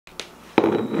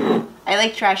I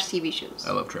like trash TV shows.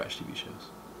 I love trash TV shows.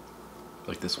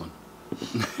 Like this one.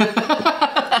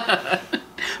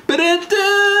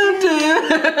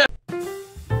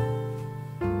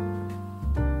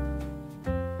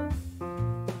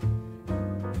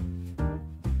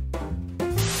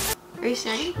 Are you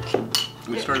starting?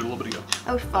 We started a little bit ago.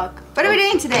 Oh fuck. What are we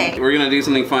doing today? We're gonna do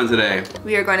something fun today.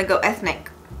 We are going to go ethnic.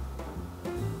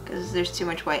 Because there's too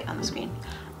much white on the screen.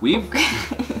 We've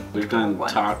done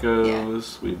Once. tacos,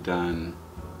 Yeah. we've done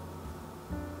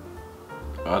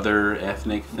other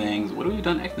ethnic things. What have we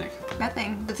done ethnic?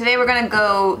 Nothing. But today we're gonna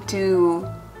go to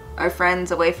our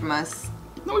friends away from us.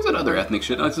 No, we've done other ethnic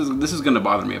shit. This is gonna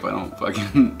bother me if I don't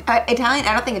fucking... Italian?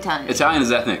 I don't think Italian is. Italian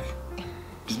is ethnic.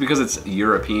 Just because it's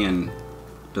European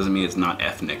doesn't mean it's not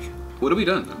ethnic. What have we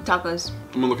done? Tacos.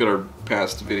 I'm gonna look at our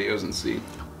past videos and see.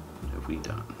 What have we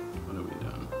done? What have we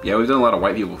done? Yeah, we've done a lot of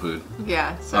white people food.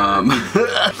 Yeah, so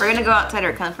we're gonna go outside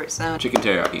our comfort zone. Chicken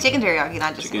teriyaki. Chicken teriyaki,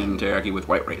 not just Chicken teriyaki with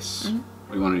white rice.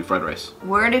 Mm-hmm. We want to do fried rice.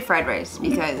 We're gonna do fried rice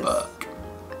because Fuck.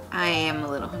 I am a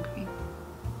little hungry.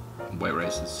 White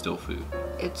rice is still food.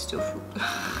 It's still food.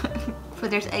 But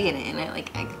there's egg in it and I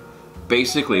like egg.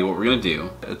 Basically, what we're gonna do,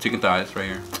 chicken thighs right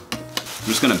here. I'm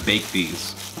just gonna bake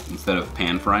these instead of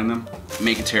pan frying them.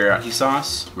 Make a teriyaki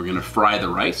sauce. We're gonna fry the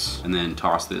rice and then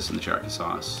toss this in the teriyaki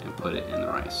sauce and put it in the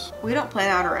rice. We don't plan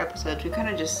out our episodes, we kind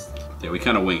of just... Yeah, we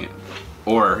kind of wing it.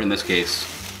 Or, in this case,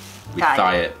 we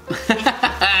thigh it.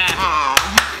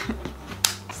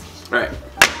 Alright,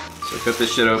 so cut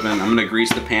this shit open. I'm gonna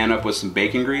grease the pan up with some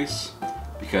bacon grease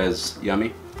because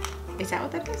yummy. Is that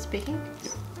what that is? Bacon?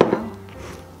 Oh.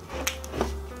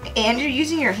 And you're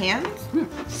using your hands?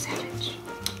 Savage.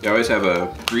 You always have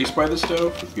a grease by the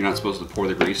stove. You're not supposed to pour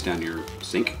the grease down your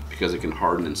sink because it can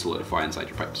harden and solidify inside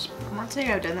your pipes. I want to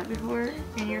say I've done that before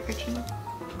in your kitchen.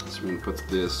 So we're gonna put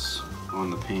this on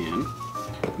the pan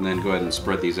and then go ahead and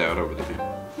spread these out over the pan.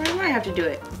 Why do I have to do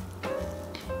it?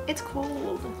 It's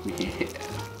cold. Yeah.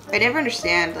 I never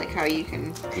understand like how you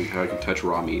can... Like how I can touch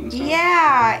raw meat and stuff.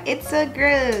 Yeah, it's so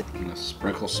gross. I'm gonna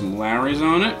sprinkle some Lowry's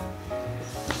on it.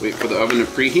 Wait for the oven to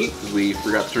preheat because we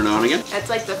forgot to turn it on again. That's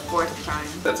like the 4th time.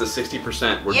 That's a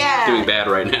 60%. We're Yeah. doing bad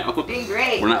right now. Doing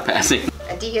great. We're not passing.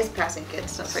 A D is passing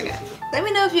kids, don't forget. Let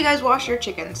me know if you guys wash your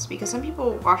chickens because some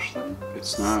people wash them.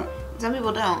 It's not. Some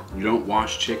people don't. You don't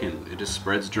wash chicken. It just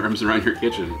spreads germs around your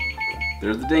kitchen.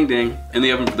 There's the ding ding. In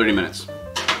the oven for 30 minutes.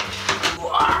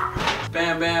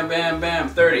 Bam, bam, bam, bam.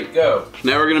 30, go.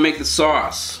 Now we're gonna make the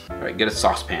sauce. All right, get a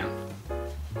saucepan.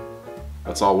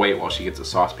 Let's all wait while she gets a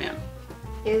saucepan.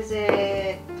 Is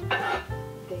it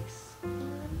this?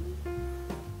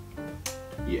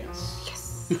 Yes.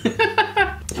 Yes.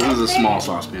 This is a small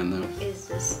saucepan though. Is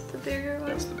this the bigger one?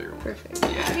 That's the bigger one. Perfect.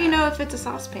 How do you know if it's a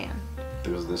saucepan?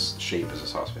 Because this shape is a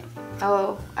saucepan.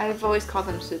 Oh, I've always called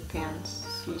them soup pans.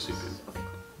 No soup pan. Okay.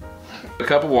 A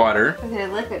cup of water. Okay, a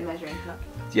liquid measuring cup.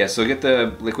 Yeah, so get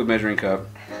the liquid measuring cup.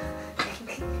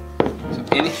 So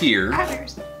in here.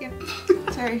 Yeah.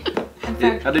 Sorry.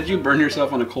 How did you burn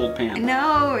yourself on a cold pan?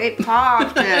 No, it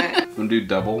popped. I'm gonna do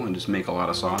double and just make a lot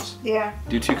of sauce. Yeah.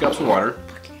 Do 2 cups of water.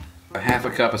 A half a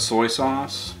cup of soy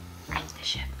sauce.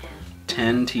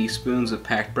 10 teaspoons of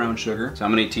packed brown sugar. So how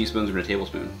many teaspoons are in a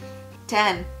tablespoon?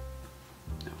 10.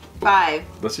 No. 5.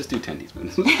 Let's just do 10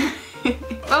 teaspoons. What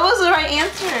was the right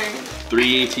answer?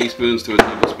 3 teaspoons to a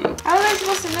tablespoon. How was I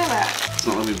supposed to know that? It's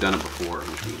not like we've done it before,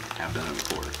 which we have done it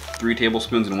before. 3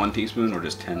 tablespoons and 1 teaspoon, or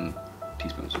just 10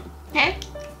 teaspoons? Okay.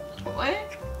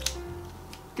 What?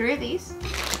 3 of these?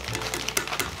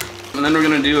 And then we're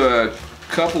gonna do a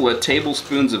couple of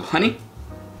tablespoons of honey.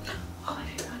 Oh, I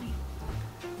have honey.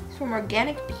 It's from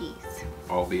organic bees.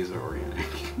 All bees are organic.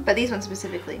 But these ones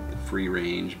specifically. Free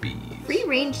range bees. Free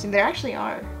range, there actually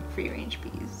are free range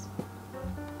bees.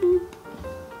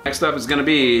 Next up is gonna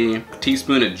be a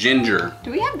teaspoon of ginger.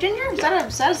 Do we have ginger? Is that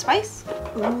a spice?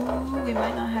 Ooh, we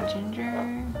might not have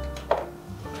ginger.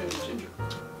 Ginger.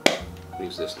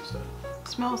 Use this instead.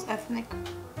 Smells ethnic.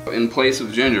 In place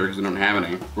of ginger, because we don't have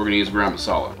any, we're gonna use garam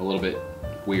masala. A little bit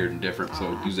weird and different,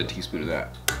 so use a teaspoon of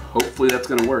that. Hopefully that's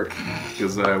gonna work,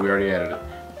 because we already added it.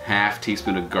 Half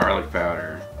teaspoon of garlic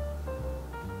powder.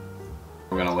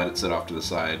 We're gonna let it sit off to the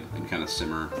side and kind of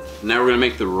simmer. Now we're gonna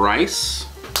make the rice.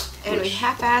 And we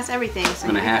half-ass everything. So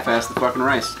I'm gonna half-ass the fucking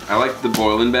rice. I like the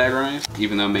boiling bag rice,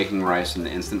 even though making rice in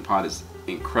the Instant Pot is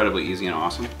incredibly easy and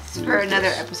awesome. For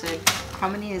another episode. How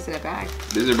many is in a bag?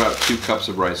 These are about 2 cups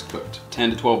of rice cooked.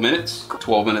 10 to 12 minutes.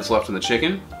 12 minutes left in the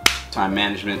chicken. Time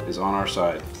management is on our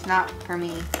side. It's not for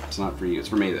me. It's not for you, it's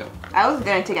for me though. I was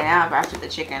gonna take a nap after the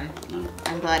chicken. No.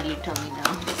 I'm glad you told me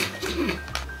no.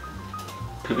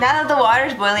 Now that the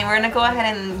water's boiling, we're gonna go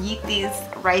ahead and yeet these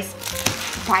rice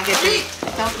packaging.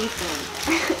 Don't eat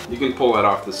them. You can pull that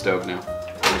off the stove now.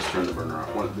 Just turn the burner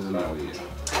off. What doesn't matter what you do.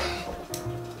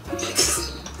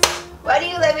 Why do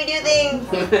you let me do things?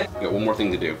 Got one more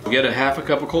thing to do. Get a half a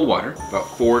cup of cold water, about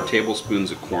 4 tablespoons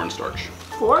of cornstarch.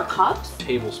 4 cups?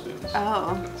 Tablespoons.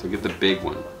 Oh. So get the big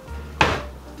one.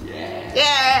 Yeah.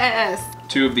 Yes!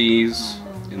 2 of these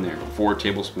in there. 4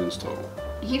 tablespoons total.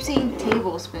 You keep saying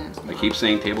tablespoons. I keep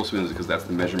saying tablespoons because that's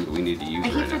the measurement we need to use. I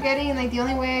keep forgetting, like, the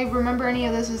only way I remember any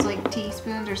of this is like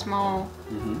teaspoons are small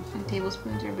and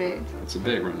tablespoons are big. It's a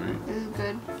big one, right? This is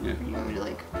good. Yeah. Or you want me to,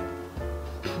 like...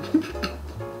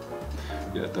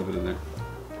 Yeah, dump it in there.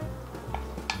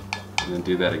 And then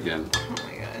do that again. Oh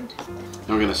my god. And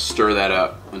we're gonna stir that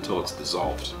up until it's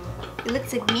dissolved. It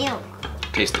looks like milk.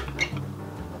 Taste it.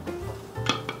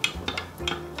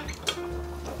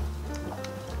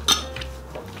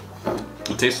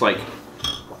 It tastes like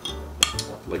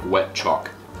wet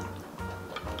chalk.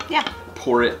 Yeah.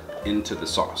 Pour it into the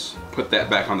sauce. Put that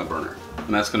back on the burner.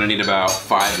 And that's gonna need about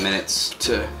 5 minutes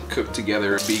to cook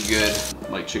together. Be good.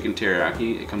 Like chicken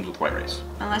teriyaki, it comes with white rice.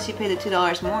 Unless you pay the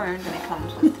 $2 more, then it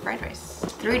comes with fried rice.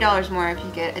 $3 more if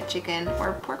you get a chicken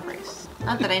or pork rice.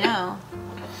 Not that I know,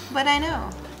 but I know.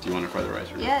 Do you want to fry the rice?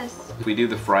 Or Yes. If we do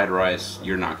the fried rice,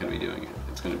 you're not gonna be doing it.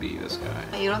 It's gonna be this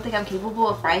guy. You don't think I'm capable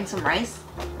of frying some rice?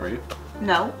 Are you?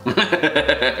 No. But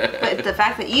the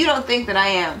fact that you don't think that I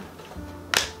am.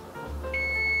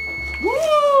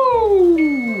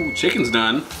 Woo! Chicken's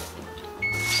done.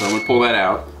 So I'm gonna pull that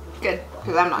out. Good,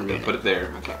 because I'm not I'm doing gonna put it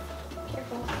there. Okay.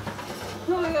 Careful.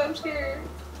 Oh my god, I'm scared.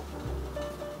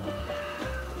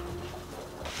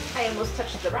 I almost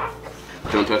touched the rack.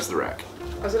 Don't touch the rack.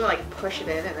 I was gonna like push it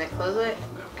in and then close it.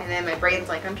 And then my brain's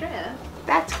like, Andrea,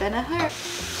 that's gonna hurt.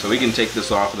 So we can take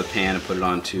this off of the pan and put it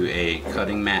onto a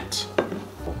cutting mat.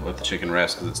 Let the chicken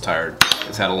rest because it's tired.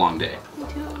 It's had a long day. Me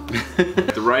too.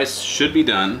 The rice should be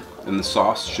done and the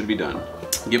sauce should be done.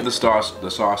 Give the sauce a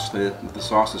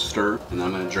stir, and then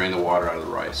I'm gonna drain the water out of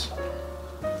the rice.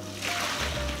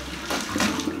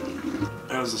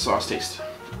 How does the sauce taste?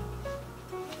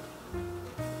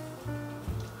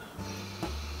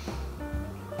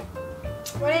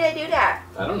 Why did I do that?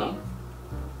 I don't know.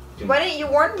 Why didn't you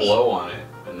warn me? Blow on it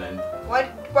and then. Why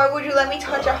would you let me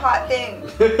touch a hot thing?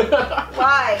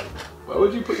 Why? Why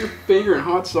would you put your finger in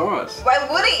hot sauce? Why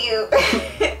wouldn't you?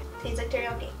 Tastes like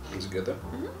teriyaki. Is it good though?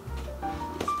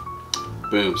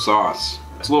 Boom, sauce.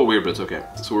 It's a little weird, but it's okay.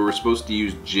 So we were supposed to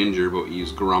use ginger, but we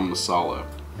used garam masala.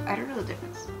 I don't know the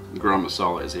difference. Garam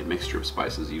masala is a mixture of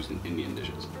spices used in Indian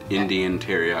dishes. Indian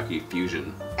teriyaki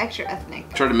fusion. Extra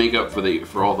ethnic. Try to make up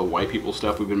for all the white people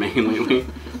stuff we've been making lately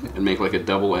and make like a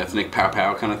double ethnic pow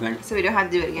pow kind of thing. So we don't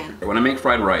have to do it again. When I make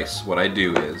fried rice, what I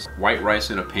do is white rice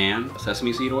in a pan,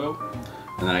 sesame seed oil,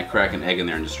 and then I crack an egg in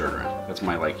there and just stir it around. That's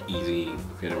my like easy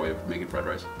favorite way of making fried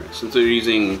rice. Since they're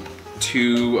using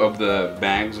 2 of the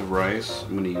bags of rice,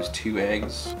 I'm gonna use 2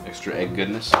 eggs, extra egg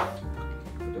goodness.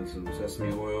 Put in some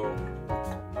sesame oil.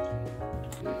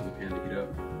 Wait for the pan to heat up.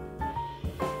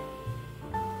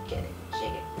 Get it.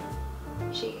 Shake it.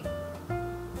 Shake it.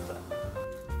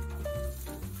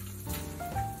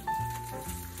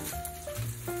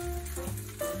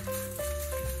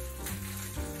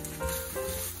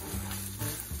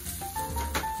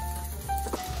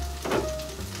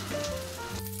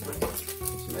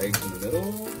 Some eggs in the middle.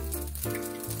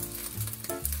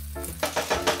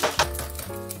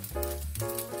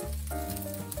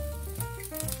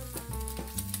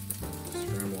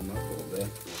 Scramble them up a little bit.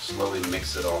 Slowly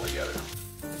mix it all together.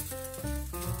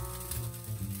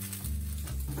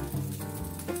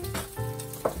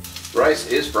 Rice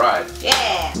is fried.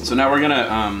 Yeah. So now we're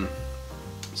gonna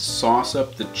sauce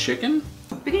up the chicken.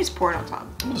 We can just pour it on top.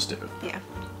 We'll just dip it. Yeah.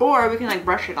 Or we can like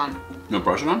brush it on. No,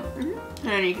 brush it on? And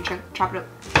then you can chop it up.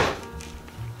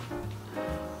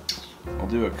 I'll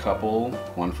do a couple,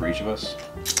 1 for each of us.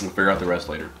 We'll figure out the rest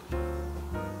later.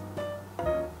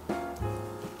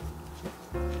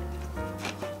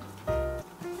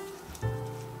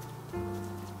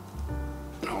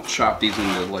 I'll chop these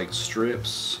into like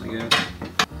strips, I guess.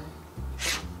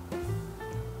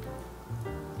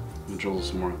 And drizzle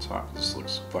some more on top. This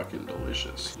looks fucking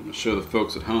delicious. I'm gonna show the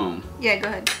folks at home Yeah, go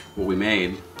ahead. what we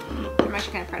made. I'm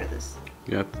actually kind of proud of this.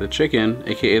 We got the chicken,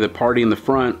 aka the party in the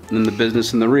front, and then the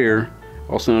business in the rear,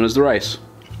 also known as the rice.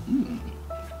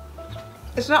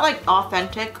 It's not like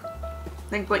authentic,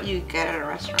 like what you get at a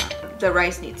restaurant. The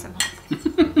rice needs some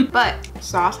help. But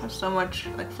sauce has so much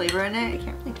like flavor in it, you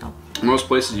can't really tell. Most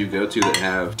places you go to that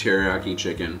have teriyaki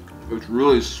chicken, it's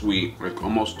really sweet, like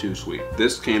almost too sweet.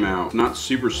 This came out not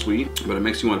super sweet, but it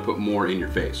makes you want to put more in your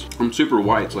face. I'm super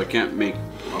white, so I can't make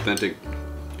authentic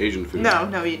Asian food.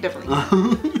 No, you definitely.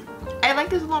 I like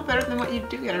this a lot better than what you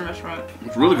do get in a restaurant.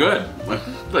 It's really good.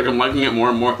 Like I'm liking it more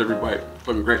and more with every bite.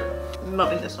 Fucking great. I'm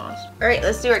loving the sauce. All right,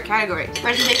 let's do our category.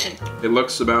 Presentation. It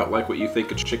looks about like what you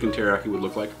think a chicken teriyaki would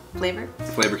look like. Flavor. The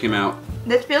flavor came out.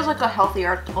 This feels like a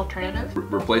healthier alternative.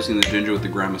 Replacing the ginger with the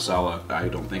gram masala, I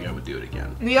don't think I would do it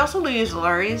again. We also use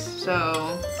Lowry's,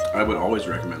 so... I would always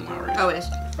recommend Lowry's. Always.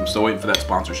 I'm still waiting for that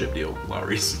sponsorship deal,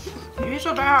 Lowry's. You're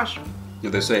so fast.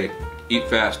 They say, eat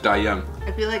fast, die young.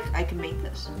 I feel like I can make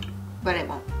this, but I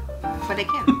won't. But I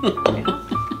can. You know?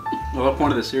 Well, the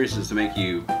point of the series is to make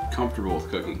you comfortable with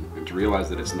cooking and to realize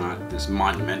that it's not this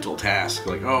monumental task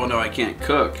like, oh no, I can't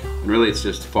cook. And really it's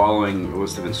just following a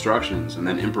list of instructions and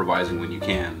then improvising when you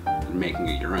can and making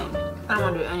it your own. I don't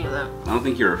want to do any of that. I don't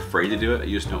think you're afraid to do it,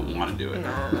 you just don't want to do it.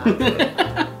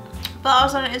 No. Follow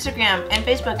us on Instagram and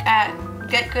Facebook at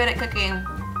Get Good at Cooking.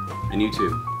 And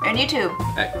YouTube. And YouTube.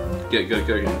 At Get Good at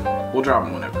Cooking. We'll drop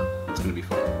them whenever.